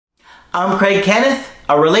I'm Craig Kenneth,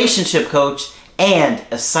 a relationship coach and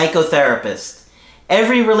a psychotherapist.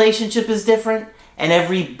 Every relationship is different and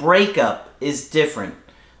every breakup is different.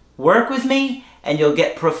 Work with me and you'll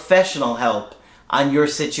get professional help on your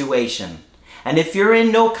situation. And if you're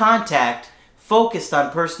in no contact, focused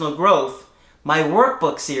on personal growth, my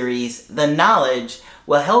workbook series, The Knowledge,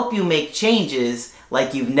 will help you make changes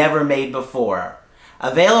like you've never made before.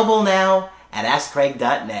 Available now at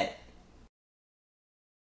AskCraig.net.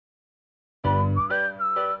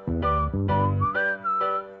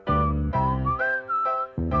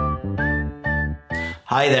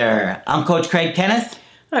 Hi there, I'm Coach Craig Kenneth.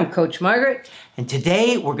 I'm Coach Margaret. And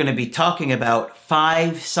today we're going to be talking about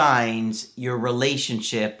 5 signs your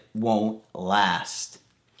relationship won't last.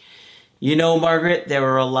 You know, Margaret, there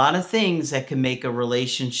are a lot of things that can make a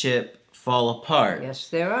relationship fall apart. Yes,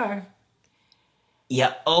 there are. You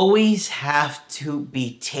always have to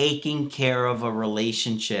be taking care of a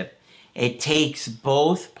relationship. It takes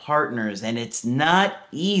both partners, and it's not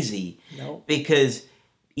easy. Nope. Because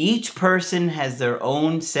each person has their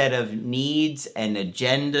own set of needs and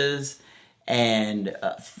agendas and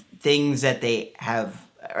things that they have,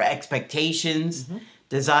 or expectations,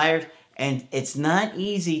 desires, and it's not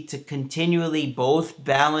easy to continually both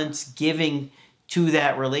balance giving to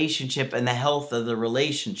that relationship and the health of the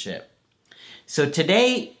relationship. So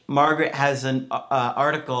today, Margaret has an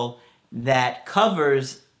article that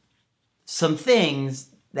covers some things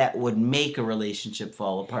that would make a relationship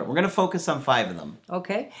fall apart. We're going to focus on 5 of them.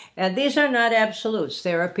 Okay. And these are not absolutes.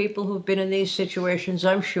 There are people who've been in these situations,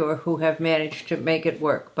 I'm sure, who have managed to make it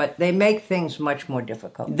work. But they make things much more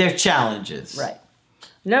difficult. They're challenges. Right.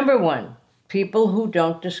 Number 1, people who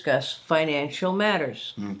don't discuss financial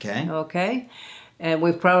matters. Okay. Okay? And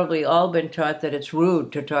we've probably all been taught that it's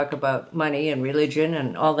rude to talk about money and religion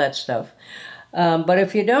and all that stuff. But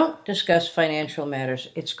if you don't discuss financial matters,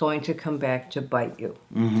 it's going to come back to bite you.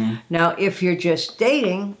 Now, if you're just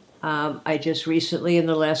dating, I just recently, in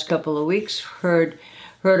the last couple of weeks, heard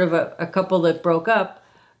of a couple that broke up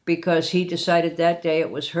because he decided that day it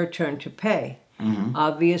was her turn to pay.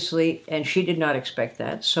 Obviously, and she did not expect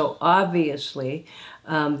that. So obviously,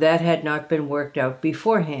 that had not been worked out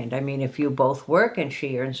beforehand. I mean, if you both work and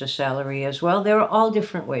she earns a salary as well, there are all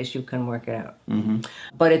different ways you can work it out.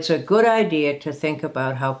 But it's a good idea to think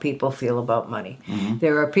about how people feel about money.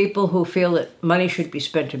 There are people who feel that money should be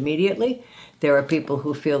spent immediately. There are people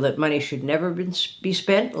who feel that money should never be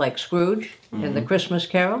spent, like Scrooge in The Christmas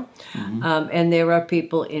Carol. And there are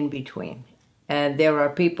people in between. And there are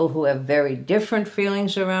people who have very different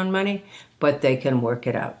feelings around money, but they can work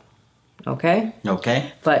it out. Okay?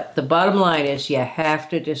 Okay. But the bottom line is you have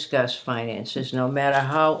to discuss finances, no matter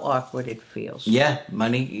how awkward it feels. Yeah,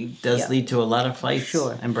 money does lead to a lot of fights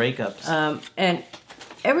and breakups. And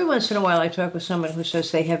every once in a while I talk with someone who says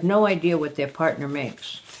they have no idea what their partner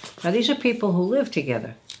makes. Now, these are people who live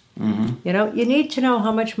together. You know, you need to know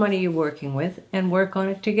how much money you're working with and work on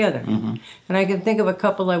it together. And I can think of a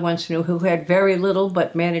couple I once knew who had very little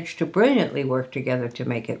but managed to brilliantly work together to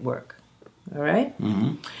make it work. All right?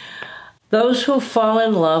 Those who fall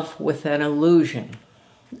in love with an illusion.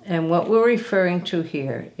 And what we're referring to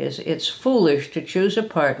here is it's foolish to choose a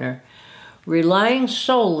partner relying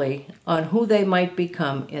solely on who they might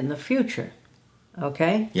become in the future.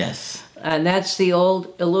 Okay? Yes. And that's the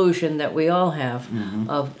old illusion that we all have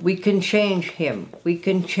of we can change him, we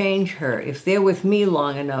can change her. If they're with me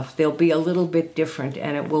long enough, they'll be a little bit different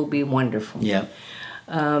and it will be wonderful. Yeah.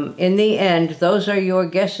 In the end, those are your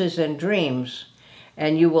guesses and dreams,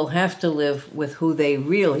 and you will have to live with who they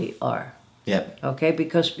really are. Yep. Okay?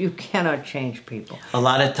 Because you cannot change people. A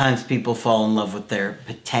lot of times people fall in love with their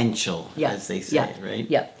potential, as they say, right?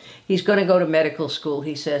 Yeah. He's going to go to medical school,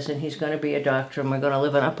 he says, and he's going to be a doctor, and we're going to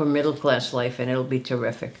live an upper middle class life, and it'll be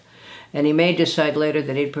terrific. And he may decide later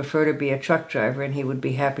that he'd prefer to be a truck driver, and he would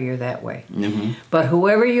be happier that way. But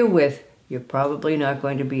whoever you're with, you're probably not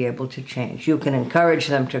going to be able to change. You can encourage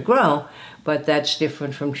them to grow, but that's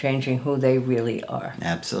different from changing who they really are.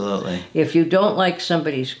 Absolutely. If you don't like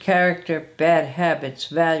somebody's character, bad habits,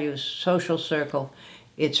 values, social circle,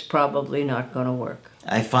 it's probably not going to work.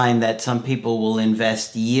 I find that some people will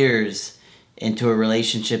invest years into a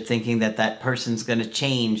relationship thinking that that person's going to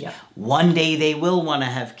change. One day they will want to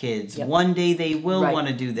have kids. One day they will want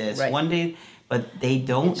to do this. One day, but they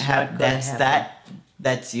don't have.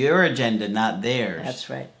 That's your agenda, not theirs. That's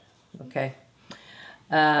right. Okay.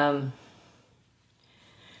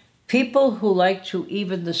 People who like to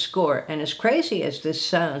even the score, and as crazy as this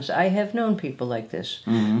sounds, I have known people like this.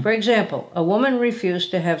 For example, a woman refused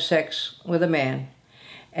to have sex with a man,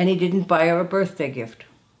 and he didn't buy her a birthday gift.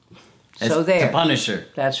 So there. To punish her.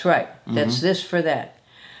 That's right. That's this for that.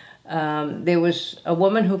 There was a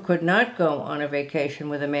woman who could not go on a vacation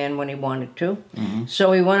with a man when he wanted to,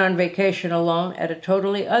 so he went on vacation alone at a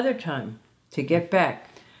totally other time to get back.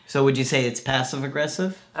 So would you say it's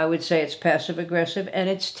passive-aggressive? I would say it's passive-aggressive, and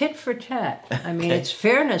it's tit for tat. I mean, Okay. it's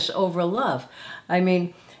fairness over love. I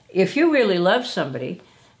mean, if you really love somebody,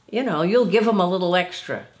 you'll give them a little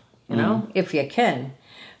extra, if you can.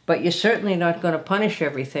 But you're certainly not going to punish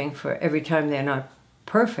everything for every time they're not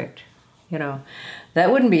perfect.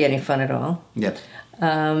 That wouldn't be any fun at all. Yep.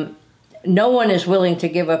 No one is willing to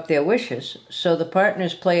give up their wishes, so the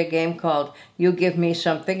partners play a game called you give me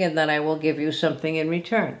something and then I will give you something in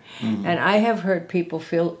return. And I have heard people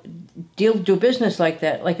do business like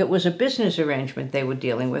that, like it was a business arrangement they were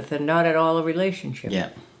dealing with and not at all a relationship. Yeah.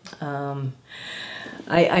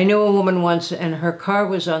 I knew a woman once, and her car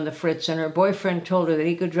was on the fritz, and her boyfriend told her that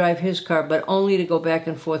he could drive his car, but only to go back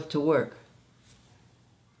and forth to work.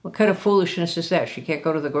 What kind of foolishness is that? She can't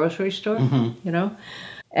go to the grocery store,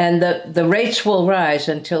 And the rates will rise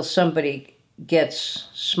until somebody gets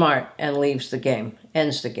smart and leaves the game,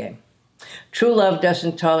 ends the game. True love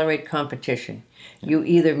doesn't tolerate competition. You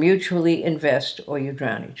either mutually invest or you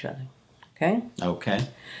drown each other. Okay? Okay.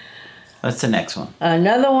 What's the next one?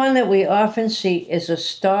 Another one that we often see is a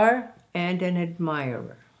star and an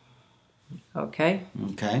admirer. Okay?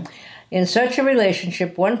 Okay. In such a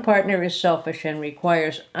relationship, one partner is selfish and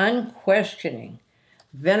requires unquestioning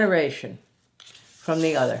veneration from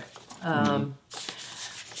the other.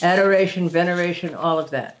 Adoration, veneration, all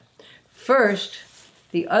of that. First,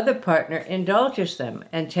 the other partner indulges them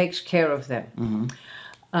and takes care of them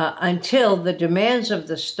until the demands of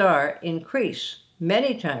the star increase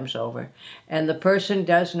many times over, and the person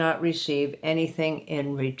does not receive anything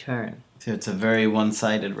in return. So it's a very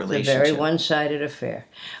one-sided relationship. It's a very one-sided affair.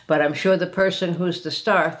 But I'm sure the person who's the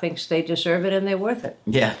star thinks they deserve it and they're worth it.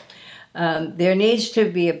 Yeah. There needs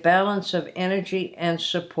to be a balance of energy and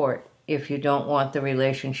support if you don't want the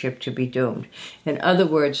relationship to be doomed. In other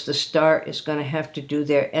words, the star is going to have to do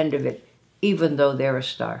their end of it, even though they're a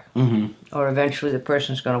star. Or eventually the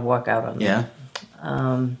person's going to walk out on them.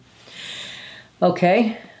 Yeah.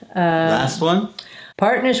 Okay. Last one?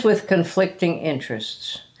 Partners with conflicting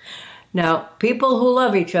interests. Now, people who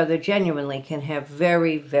love each other genuinely can have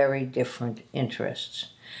very, very different interests.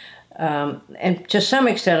 And to some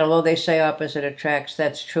extent, although they say opposite attracts,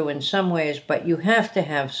 that's true in some ways, but you have to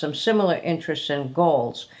have some similar interests and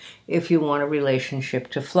goals if you want a relationship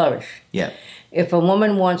to flourish. Yeah. If a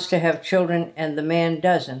woman wants to have children and the man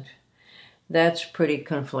doesn't, that's pretty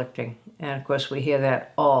conflicting. And of course, we hear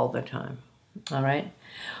that all the time. All right?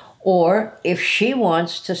 Or if she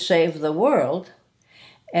wants to save the world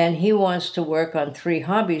and he wants to work on 3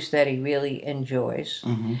 hobbies that he really enjoys,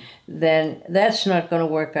 then that's not going to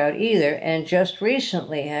work out either. And just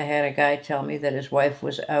recently, I had a guy tell me that his wife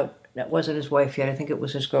was out. That wasn't his wife yet. I think it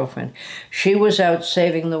was his girlfriend. She was out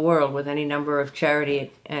saving the world with any number of charities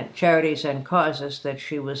and causes that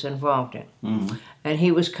she was involved in. And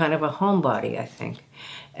he was kind of a homebody, I think.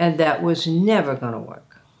 And that was never going to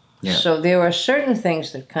work. Yeah. So there are certain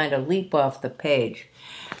things that kind of leap off the page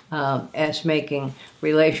as making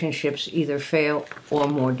relationships either fail or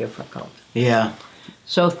more difficult. Yeah.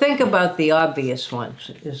 So think about the obvious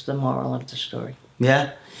ones is the moral of the story.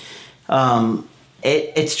 Yeah.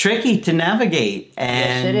 It's tricky to navigate.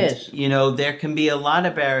 And, yes, it is. There can be a lot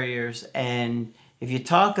of barriers. And if you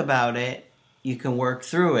talk about it, you can work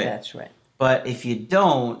through it. That's right. But if you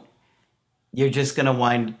don't, you're just going to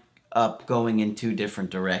wind up going in 2 different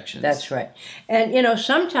directions. That's right. And,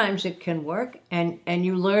 sometimes it can work, and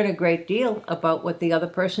you learn a great deal about what the other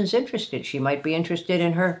person's interested. She might be interested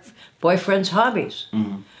in her boyfriend's hobbies.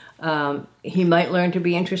 He might learn to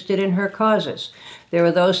be interested in her causes. There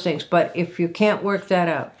are those things. But if you can't work that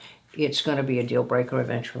out, it's going to be a deal breaker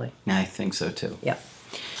eventually. I think so, too. Yeah.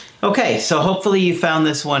 Okay, so hopefully you found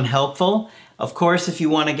this one helpful. Of course, if you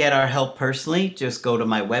want to get our help personally, just go to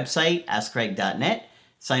my website, askcraig.net.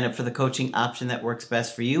 Sign up for the coaching option that works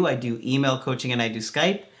best for you. I do email coaching and I do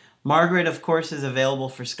Skype. Margaret, of course, is available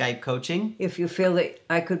for Skype coaching. If you feel that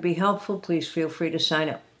I could be helpful, please feel free to sign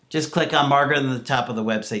up. Just click on Margaret on the top of the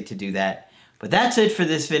website to do that. But that's it for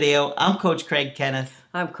this video. I'm Coach Craig Kenneth.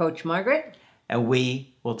 I'm Coach Margaret. And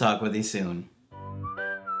we will talk with you soon.